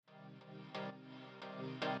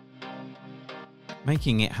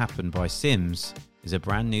Making It Happen by Sims is a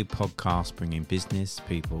brand new podcast bringing business,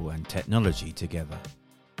 people and technology together.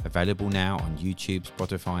 Available now on YouTube,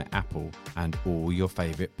 Spotify, Apple and all your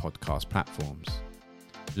favourite podcast platforms.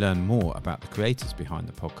 Learn more about the creators behind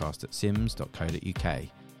the podcast at sims.co.uk.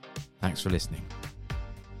 Thanks for listening.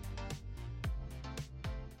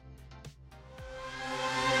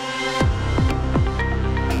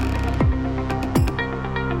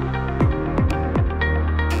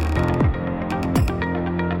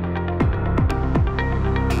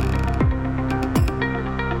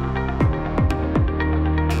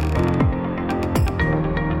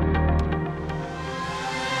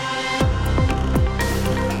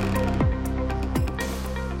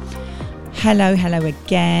 Hello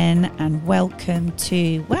again, and welcome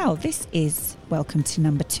to welcome to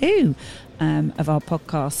number 2 of our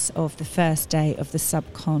podcast of the first day of the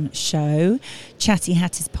Subcon show. Chatty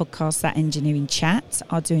Hatters podcast, That Engineering Chat,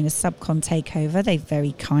 are doing a Subcon takeover. They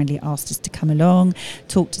very kindly asked us to come along,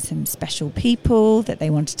 talk to some special people that they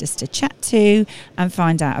wanted us to chat to and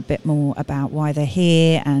find out a bit more about why they're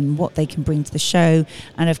here and what they can bring to the show,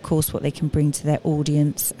 and of course what they can bring to their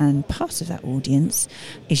audience. And part of that audience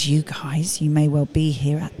is you guys. You may well be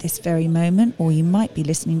here at this very moment, or you might be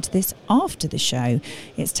listening to this after the show.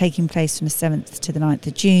 It's taking place from the 7th to the 9th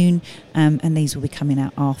of June, and these will be coming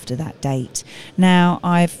out after that date. Now,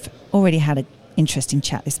 I've already had an interesting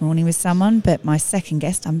chat this morning with someone, but my second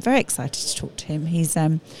guest, I'm very excited to talk to him. He's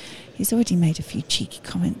already made a few cheeky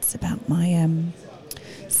comments about my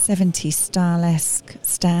 70s style-esque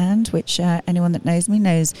stand, which anyone that knows me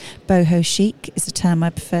knows boho chic is a term I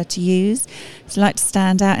prefer to use. I like to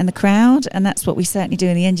stand out in the crowd, and that's what we certainly do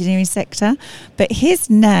in the engineering sector. But his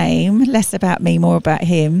name, less about me, more about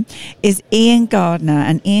him, is Ian Gardner,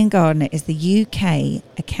 and Ian Gardner is the UK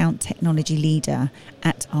account technology leader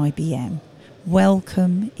at IBM.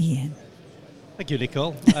 Welcome, Ian. Thank you,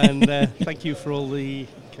 Nicole, and thank you for all the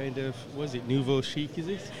kind of, what is it, nouveau chic, is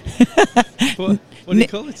it? what do you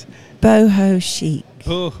call it? Boho chic.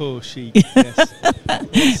 Boho chic, yes.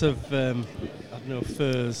 Lots of,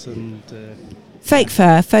 furs and... Fake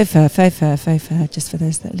fur, faux fur, just for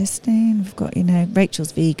those that are listening. We've got,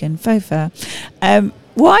 Rachel's vegan, faux fur.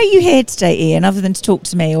 Why are you here today, Ian, other than to talk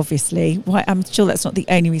to me, obviously? Why? I'm sure that's not the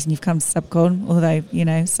only reason you've come to Subcon,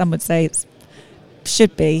 although, some would say it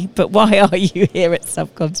should be. But why are you here at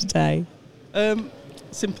Subcon today?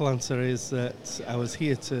 Simple answer is that I was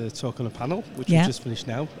here to talk on a panel, which we just finished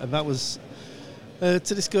now, and that was to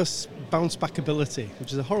discuss bounce back ability,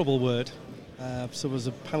 which is a horrible word. So there was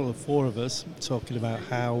a panel of 4 of us talking about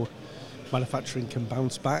how manufacturing can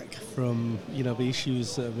bounce back from the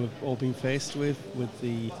issues that we've all been faced with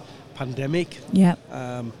the pandemic. Yeah.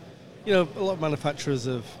 A lot of manufacturers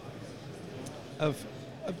have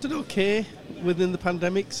done okay within the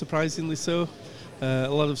pandemic, surprisingly so. A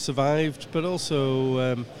lot have survived, but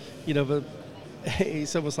also,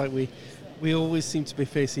 it's almost like we always seem to be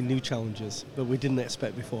facing new challenges that we didn't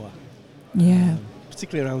expect before. Yeah.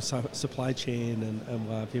 Particularly around supply chain and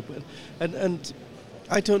what have you. And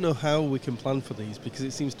I don't know how we can plan for these, because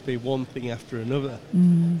it seems to be one thing after another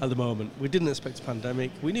at the moment. We didn't expect a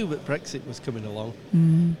pandemic. We knew that Brexit was coming along.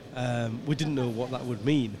 We didn't know what that would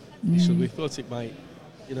mean. So we thought it might,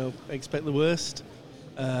 expect the worst.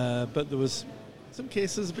 But there was... some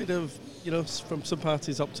cases, a bit of, from some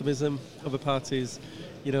parties, optimism, other parties,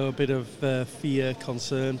 a bit of fear,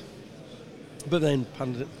 concern. But then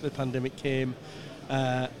the pandemic came,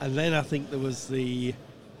 and then I think there was the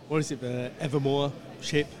Evermore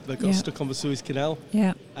ship that got stuck on the Suez Canal.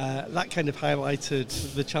 Yeah. That kind of highlighted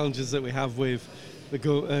the challenges that we have with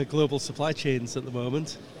the global supply chains at the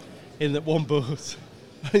moment, in that one boat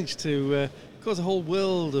managed to cause a whole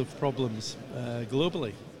world of problems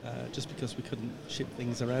globally. Just because we couldn't ship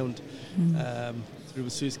things around through the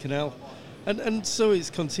Suez Canal. And so it's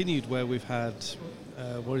continued where we've had,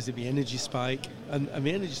 the energy spike. And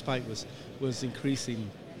the energy spike was increasing,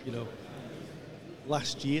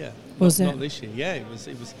 last year. Not this year. Yeah, it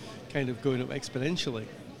was kind of going up exponentially,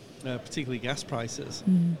 particularly gas prices.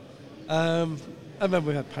 And then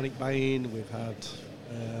we had panic buying, we've had...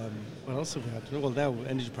 what else have we had? Well, now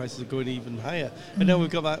energy prices are going even higher. And now we've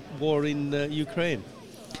got that war in Ukraine.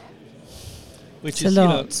 Which is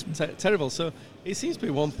terrible. So it seems to be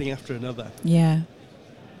one thing after another. Yeah.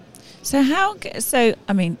 So it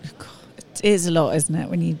is a lot, isn't it?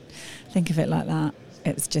 When you think of it like that,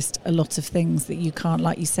 it's just a lot of things that you can't,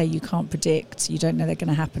 like you say, you can't predict. You don't know they're going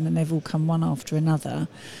to happen, and they've all come one after another.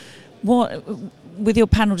 What, with your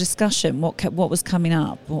panel discussion, what was coming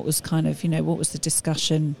up? What was kind of, what was the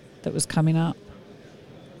discussion that was coming up?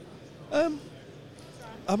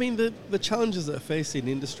 I mean, the challenges that are facing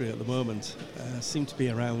industry at the moment seem to be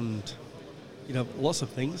around, lots of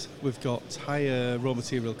things. We've got higher raw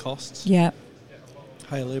material costs,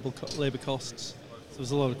 higher labour costs. So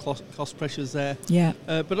there's a lot of cost pressures there.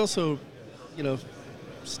 But also,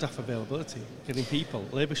 staff availability, getting people,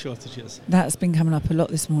 labour shortages. That's been coming up a lot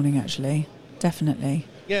this morning, actually. Definitely.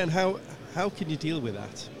 Yeah, and how can you deal with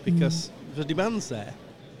that? Because the demand's there.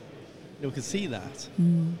 We can see that.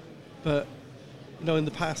 But, in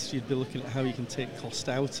the past, you'd be looking at how you can take cost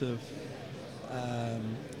out of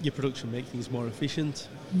your production, make things more efficient.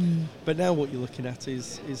 But now what you're looking at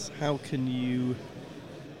is how can you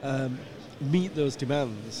meet those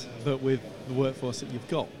demands, but with the workforce that you've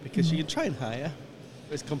got? Because you can try and hire,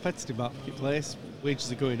 but it's a competitive marketplace,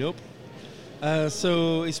 wages are going up.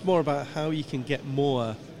 So it's more about how you can get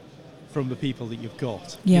more from the people that you've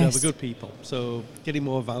got, the good people. So getting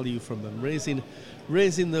more value from them,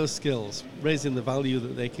 raising those skills, raising the value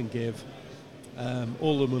that they can give,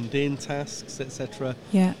 all the mundane tasks, etc.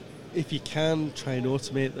 If you can, try and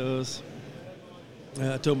automate those.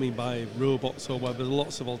 I don't mean by robots or whatever. There's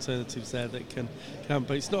lots of alternatives there that can,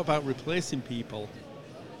 but it's not about replacing people.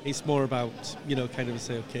 It's more about, kind of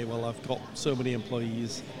say, okay, well, I've got so many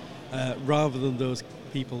employees, rather than those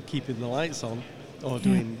people keeping the lights on or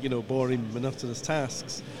doing, boring, monotonous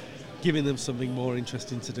tasks, giving them something more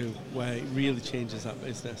interesting to do where it really changes that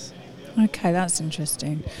business. Okay, that's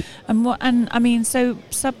interesting. So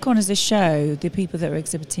Subcon as a show, the people that are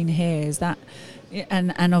exhibiting here, is that,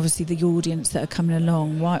 and obviously the audience that are coming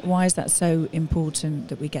along, why is that so important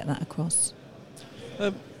that we get that across?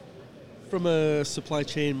 From a supply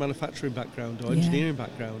chain manufacturing background or engineering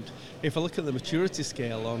background, if I look at the maturity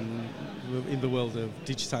scale in the world of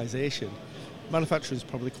digitisation, manufacturing is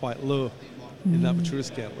probably quite low in that maturity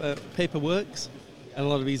scale. Paper works, and a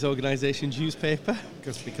lot of these organisations use paper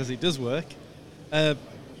because it does work, but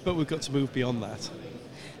we've got to move beyond that.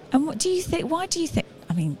 And what do you think? Why do you think?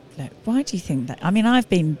 Why do you think that? I've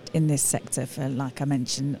been in this sector for, like I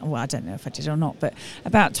mentioned, I don't know if I did or not, but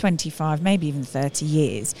about 25, maybe even 30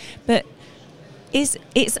 years. But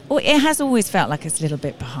it has always felt like it's a little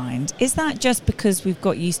bit behind. Is that just because we've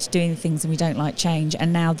got used to doing things and we don't like change,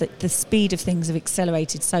 and now that the speed of things have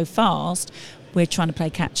accelerated so fast, we're trying to play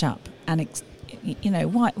catch up? And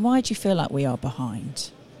why do you feel like we are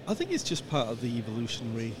behind? I think it's just part of the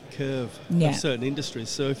evolutionary curve of certain industries.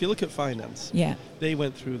 So if you look at finance, they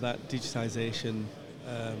went through that digitisation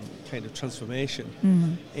kind of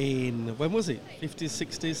transformation in, when was it, 50s,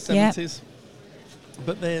 60s, 70s?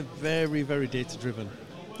 But they're very, very data-driven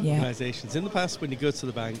organisations. In the past, when you go to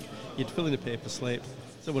the bank, you'd fill in a paper slip,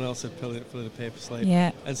 someone else would fill in a paper slip,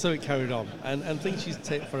 and so it carried on. And things used to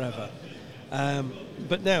take forever.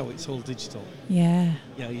 But now it's all digital. You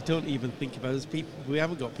don't even think about it. We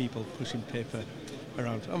haven't got people pushing paper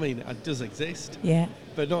around. It does exist,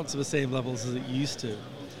 but not to the same levels as it used to.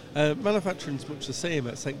 Manufacturing's much the same,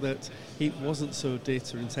 except that it wasn't so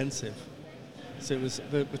data intensive. So it was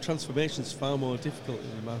the transformation's far more difficult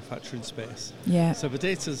in the manufacturing space. So the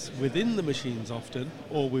data's within the machines often,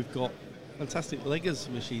 or we've got fantastic legacy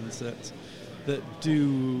machines that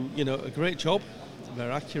do a great job.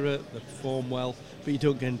 They're accurate, they perform well, but you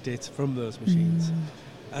don't get data from those machines.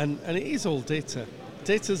 And it is all data.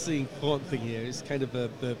 Data's the important thing here. It's kind of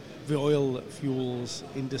the oil that fuels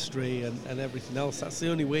industry and everything else. That's the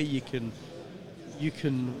only way you can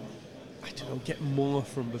get more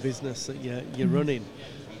from the business that you're running.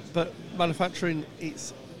 But manufacturing,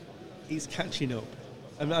 it's catching up.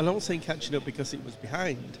 And I'm not saying catching up because it was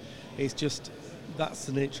behind. It's just that's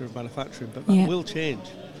the nature of manufacturing, but that will change.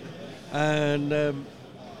 And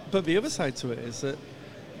but the other side to it is that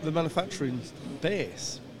the manufacturing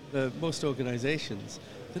base, most organisations,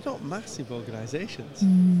 they're not massive organisations.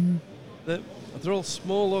 They're all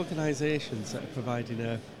small organisations that are providing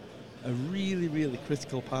a really, really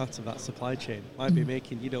critical part of that supply chain. Might be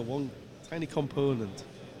making one tiny component,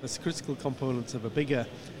 a critical component of a bigger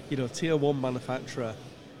tier 1 manufacturer.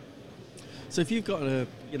 So if you've got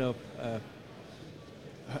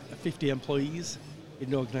 50 employees in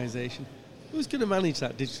an organisation, who's going to manage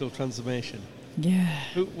that digital transformation?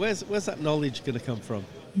 Where's that knowledge going to come from?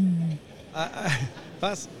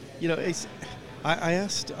 That's I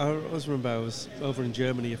asked. I always remember I was over in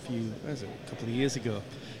Germany a couple of years ago,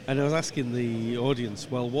 and I was asking the audience,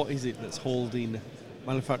 well, what is it that's holding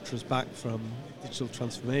manufacturers back from digital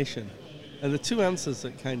transformation? And the two answers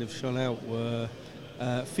that kind of shone out were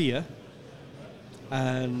fear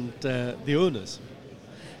and the owners.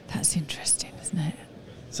 That's interesting, isn't it?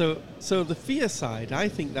 So the fear side, I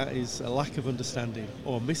think that is a lack of understanding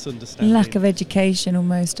or misunderstanding. Lack of education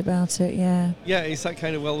almost about it, yeah. Yeah, it's that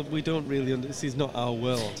kind of, well, we don't really, this is not our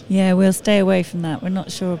world. Yeah, we'll stay away from that. We're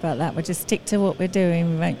not sure about that. We'll just stick to what we're doing.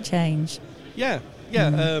 We won't change. Yeah.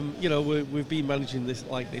 We've been managing this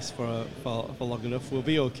like this for long enough. We'll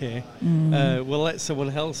be okay. We'll let someone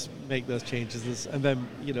else make those changes, and then,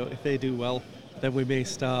 if they do well, then we may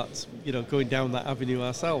start, going down that avenue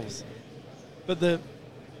ourselves. But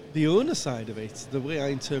the owner side of it, the way I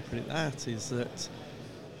interpret that is that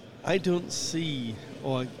I don't see,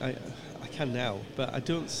 or I can now, but I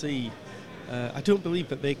don't see, I don't believe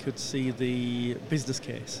that they could see the business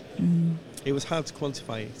case. It was hard to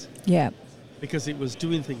quantify it. Yeah. Because it was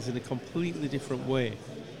doing things in a completely different way.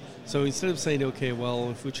 So instead of saying, okay,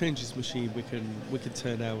 well, if we change this machine, we can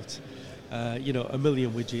turn out, 1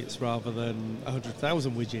 million widgets rather than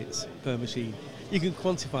 100,000 widgets per machine. You can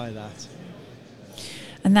quantify that.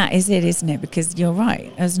 And that is it, isn't it? Because you're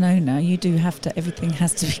right, as an owner, you do have to, everything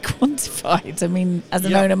has to be quantified. I mean, as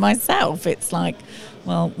an owner myself, it's like,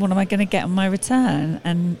 well, what am I going to get on my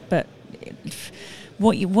return? But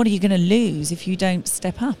what are you going to lose if you don't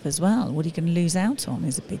step up as well? What are you going to lose out on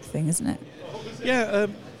is a big thing, isn't it? Yeah,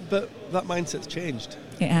 but that mindset's changed.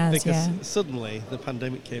 It has, because suddenly the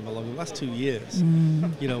pandemic came along in the last 2 years,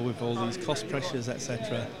 with all these cost pressures,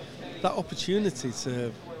 etc. That opportunity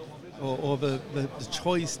to, or the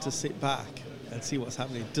choice to sit back and see what's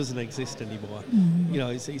happening doesn't exist anymore.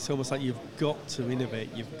 It's almost like you've got to innovate,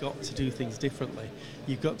 you've got to do things differently,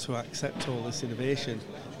 you've got to accept all this innovation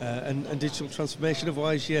and digital transformation.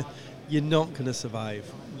 Otherwise, you're not going to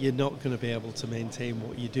survive. You're not going to be able to maintain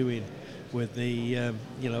what you're doing with the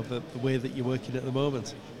way that you're working at the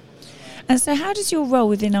moment. And so how does your role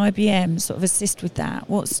within IBM sort of assist with that?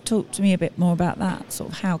 Talk to me a bit more about that,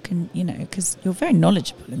 sort of how can, because you're very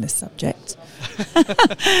knowledgeable in this subject.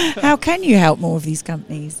 How can you help more of these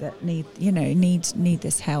companies that need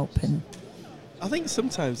this help? And I think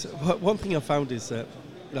sometimes, one thing I've found is that,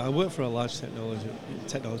 I work for a large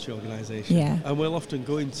technology organisation, and we'll often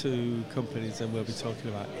go into companies and we'll be talking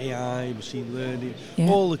about AI, machine learning,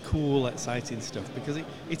 all the cool, exciting stuff, because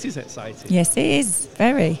it is exciting. Yes, it is,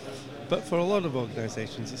 very. But for a lot of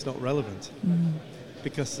organisations, it's not relevant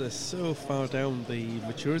because they're so far down the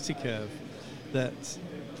maturity curve that,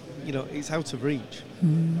 it's out of reach.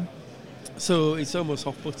 So it's almost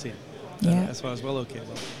off-putting as far as, well, okay,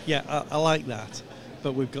 well, I like that,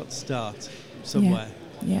 but we've got to start somewhere.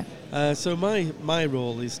 So my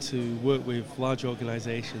role is to work with large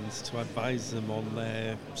organisations to advise them on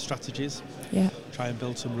their strategies, try and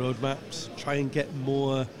build some roadmaps, try and get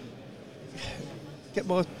more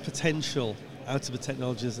potential out of the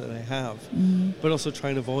technologies that they have, but also try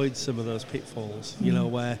and avoid some of those pitfalls,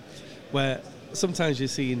 where sometimes you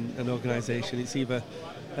see in an organisation, it's either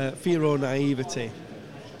fear or naivety,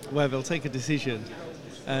 where they'll take a decision,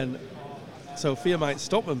 and so fear might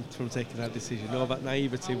stop them from taking that decision, or that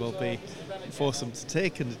naivety will be force them to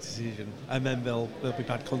take a decision, and then there'll be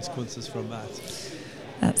bad consequences from that.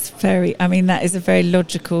 That is a very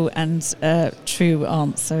logical and true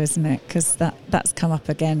answer, isn't it? Because that's come up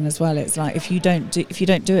again as well. It's like if you don't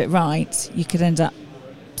do it right, you could end up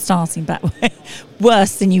starting back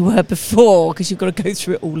worse than you were before, because you've got to go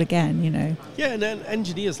through it all again. Yeah, and then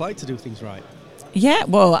engineers like to do things right. Yeah,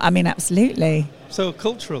 well, absolutely. So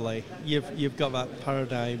culturally, you've got that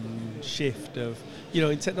paradigm shift of,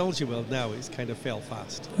 in technology world now, it's kind of fail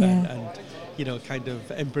fast and kind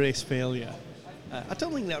of embrace failure. I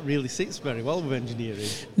don't think that really sits very well with engineering.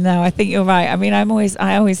 No, I think you're right.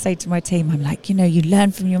 I always say to my team, I'm like, you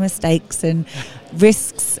learn from your mistakes and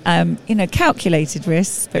risks, calculated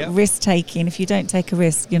risks, but risk taking. If you don't take a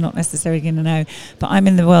risk, you're not necessarily going to know. But I'm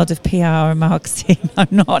in the world of PR and marketing. I'm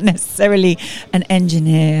not necessarily an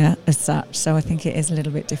engineer as such. So I think it is a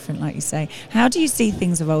little bit different, like you say. How do you see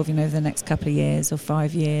things evolving over the next couple of years or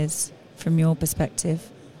 5 years from your perspective?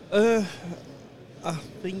 I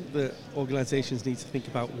think that organisations need to think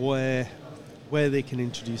about where they can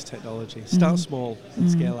introduce technology. Start small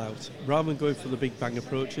and scale out, rather than going for the big bang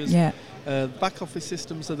approaches. Back office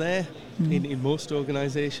systems are there in most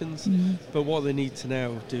organisations, but what they need to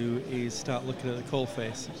now do is start looking at the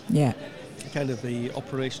coalface. Kind of the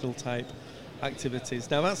operational type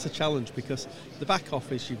activities. Now that's a challenge, because the back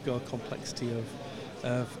office, you've got a complexity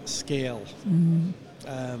of scale,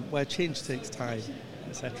 where change takes time,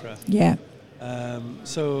 etc.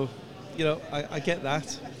 So, I get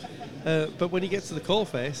that. But when you get to the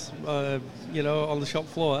coalface, on the shop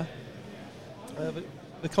floor,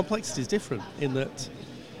 the complexity is different in that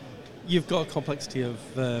you've got a complexity of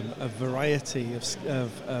a variety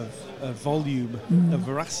of volume, a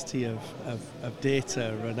veracity of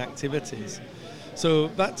data and activities. So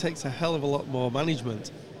that takes a hell of a lot more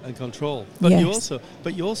management and control.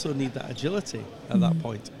 But you also need that agility at that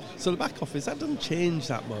point. So the back office, that doesn't change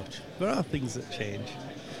that much. There are things that change.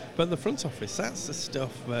 But the front office, that's the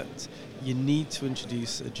stuff that you need to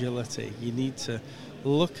introduce agility. You need to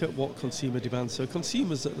look at what consumer demands. So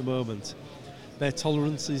consumers at the moment, their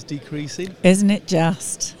tolerance is decreasing. Isn't it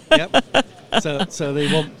just? Yep. So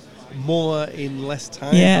they want more in less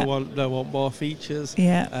time. Yeah. They want more features.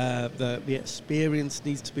 Yeah. The experience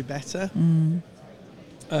needs to be better.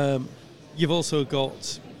 You've also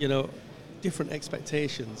got, different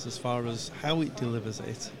expectations as far as how it delivers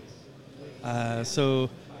it. So,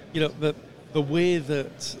 the way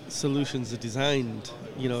that solutions are designed,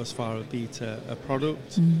 as far as be it a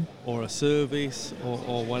product or a service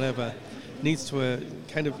or whatever, needs to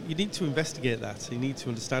you need to investigate that. You need to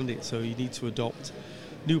understand it. So you need to adopt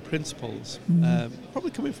new principles.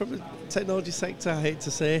 Probably coming from the technology sector, I hate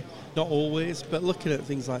to say, not always, but looking at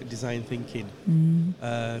things like design thinking,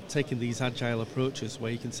 taking these agile approaches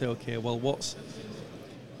where you can say, okay, well,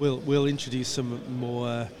 we'll introduce some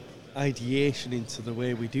more ideation into the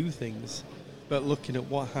way we do things, but looking at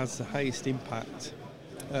what has the highest impact,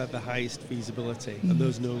 the highest feasibility, and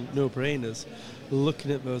those no-brainers,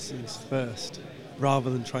 looking at those things first, rather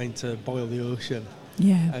than trying to boil the ocean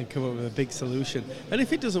and come up with a big solution. And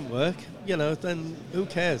if it doesn't work, then who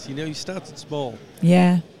cares? You started small.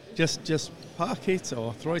 Yeah. Just park it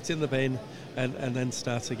or throw it in the bin and then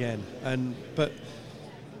start again. But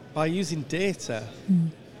by using data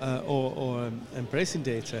or embracing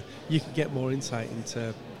data, you can get more insight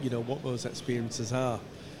into what those experiences are.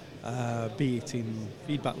 Be it in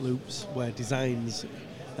feedback loops where designs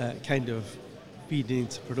kind of feed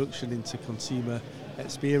into production, into consumer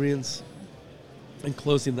experience, and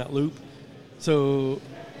closing that loop. So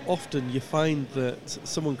often you find that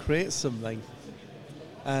someone creates something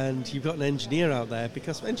and you've got an engineer out there,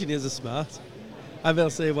 because engineers are smart, and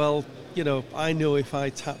they'll say, well, I know if I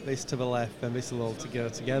tap this to the left, then this will all go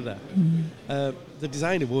together. The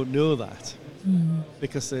designer won't know that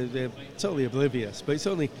because they're totally oblivious. But it's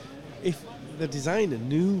only if the designer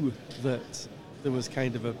knew that there was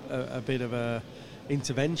kind of a bit of a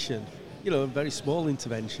intervention, a very small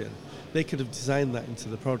intervention, they could have designed that into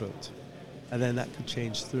the product, and then that could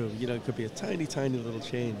change through. It could be a tiny, tiny little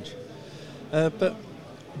change. But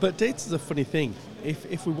data's a funny thing.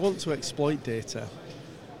 If we want to exploit data,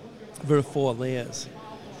 there are 4 layers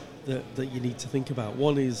that you need to think about.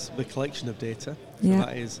 One is the collection of data. So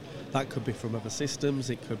that could be from other systems.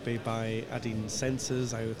 It could be by adding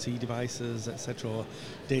sensors, IoT devices, etc., or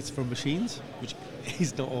data from machines, which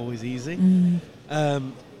is not always easy. But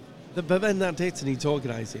then that data needs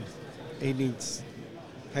organising. It needs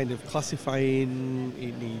kind of classifying.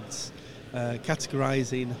 It needs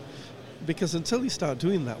categorising. Because until you start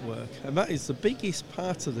doing that work, and that is the biggest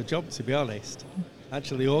part of the job, to be honest,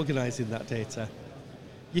 actually organising that data,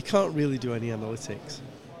 you can't really do any analytics.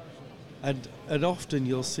 And often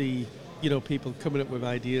you'll see, people coming up with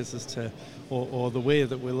ideas as to, or the way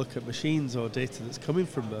that we look at machines or data that's coming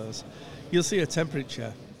from those. You'll see a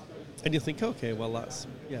temperature, and you think, okay, well that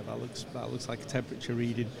looks like a temperature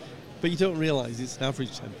reading, but you don't realise it's an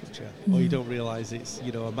average temperature, or you don't realise it's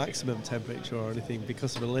a maximum temperature or anything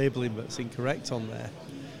because of a labelling that's incorrect on there,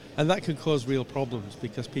 and that can cause real problems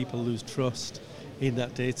because people lose trust in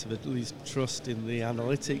that data, but lose trust in the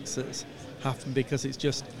analytics that's happened because it's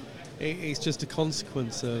just a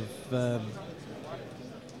consequence of a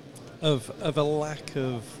lack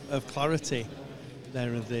of clarity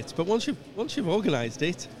there in the data. But once you've organised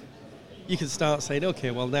it, you can start saying, okay,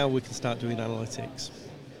 well now we can start doing analytics.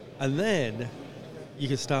 And then you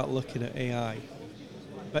can start looking at AI.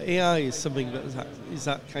 But AI is something that is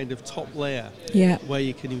that kind of top layer where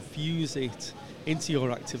you can infuse it into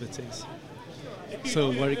your activities.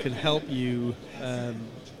 So where it can help you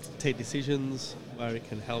take decisions, where it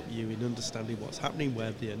can help you in understanding what's happening,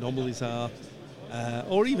 where the anomalies are,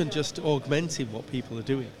 or even just augmenting what people are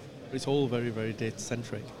doing. It's all very, very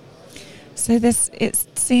data-centric. So it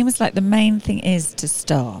seems like the main thing is to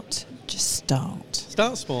start. Just start.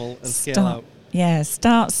 Start small and scale out. Yeah,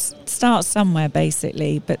 start somewhere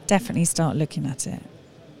basically, but definitely start looking at it.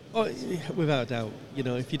 Oh, without doubt.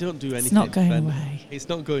 If you don't do anything, it's not going away. It's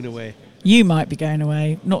not going away. You might be going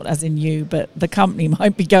away, not as in you, but the company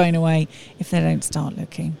might be going away if they don't start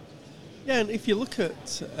looking. Yeah, and if you look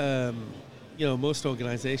at most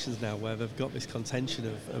organisations now where they've got this contention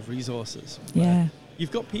of resources. Yeah.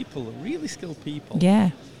 You've got people, really skilled people,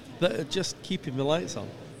 that are just keeping the lights on.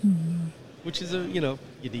 which is you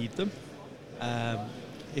need them.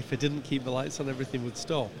 If it didn't keep the lights on, everything would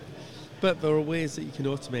stop. But there are ways that you can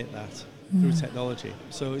automate that through technology.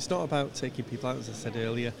 So it's not about taking people out, as I said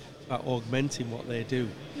earlier, it's about augmenting what they do.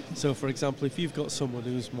 So, for example, if you've got someone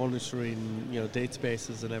who's monitoring,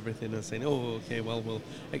 databases and everything and saying, oh, okay, well, we'll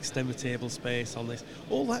extend the table space on this,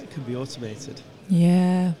 all that can be automated.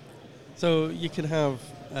 Yeah. So you can have,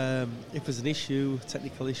 if there's an issue,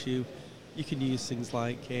 technical issue, you can use things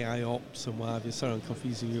like AI ops and what have you. Sorry, I'm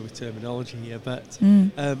confusing you with terminology here, but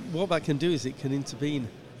what that can do is it can intervene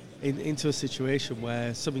into a situation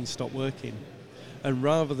where something stopped working, and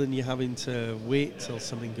rather than you having to wait till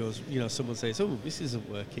something goes, someone says, oh, this isn't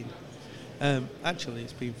working, actually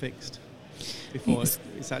it's been fixed before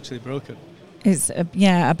it's actually broken. It's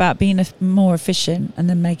about being more efficient and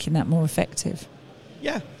then making that more effective.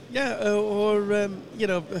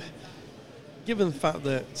 Given the fact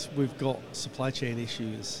that we've got supply chain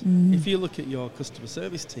issues, if you look at your customer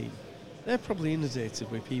service team, they're probably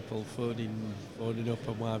inundated with people phoning up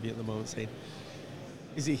and what have you at the moment saying,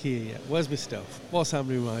 is it here yet? Where's my stuff? What's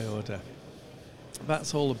happening with my order?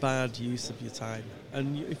 That's all a bad use of your time.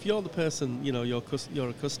 And if you're the person, you're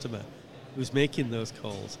a customer who's making those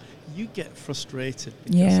calls, you get frustrated.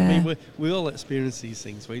 Because, I mean, we all experience these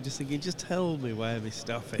things where you're just thinking, just tell me where my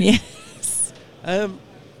stuff is. Yes.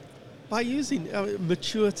 By using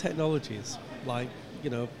mature technologies like,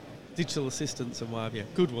 digital assistants and what have you,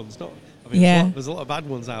 good ones, there's a lot of bad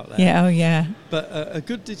ones out there. Yeah, oh yeah. But a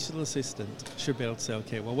good digital assistant should be able to say,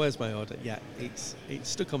 okay, well, where's my order? Yeah, it's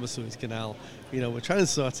stuck on the Suez Canal. We're trying to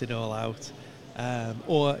sort it all out.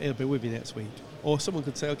 Or it'll be with you next week. Or someone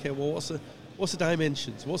could say, okay, well, what's the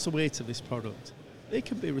dimensions? What's the weight of this product? They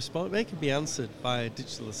can be answered by a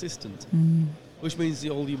digital assistant, which means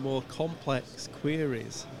all your more complex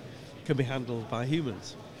queries can be handled by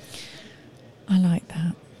humans. I like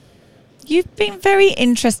that. You've been very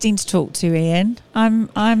interesting to talk to, Ian.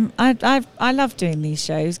 I love doing these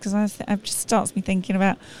shows because it just starts me thinking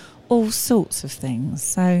about all sorts of things.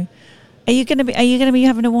 So, are you going to be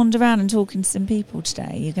having a wander around and talking to some people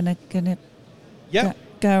today? You're going to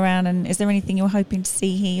go around, and is there anything you're hoping to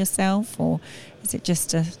see here yourself, or is it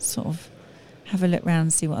just to sort of have a look around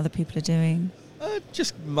and see what other people are doing?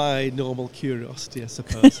 Just my normal curiosity, I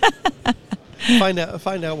suppose. Find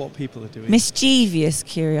out what people are doing. Mischievous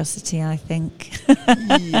curiosity, I think.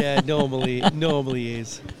 Yeah, normally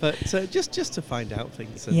is, but just to find out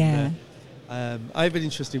things. And, I have an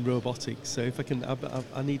interest in robotics, so if I can,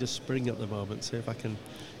 I need a spring at the moment. So if I can,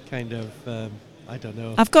 kind of, I don't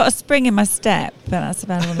know. I've got a spring in my step, but that's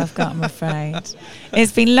about all I've got, I'm afraid.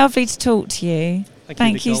 It's been lovely to talk to you.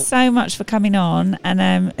 Thank you so much for coming on,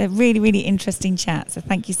 and a really, really interesting chat. So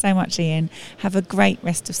thank you so much, Ian. Have a great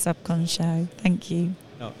rest of Subcon show. Thank you.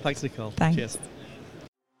 Thanks, Nicole. Thanks. Cheers.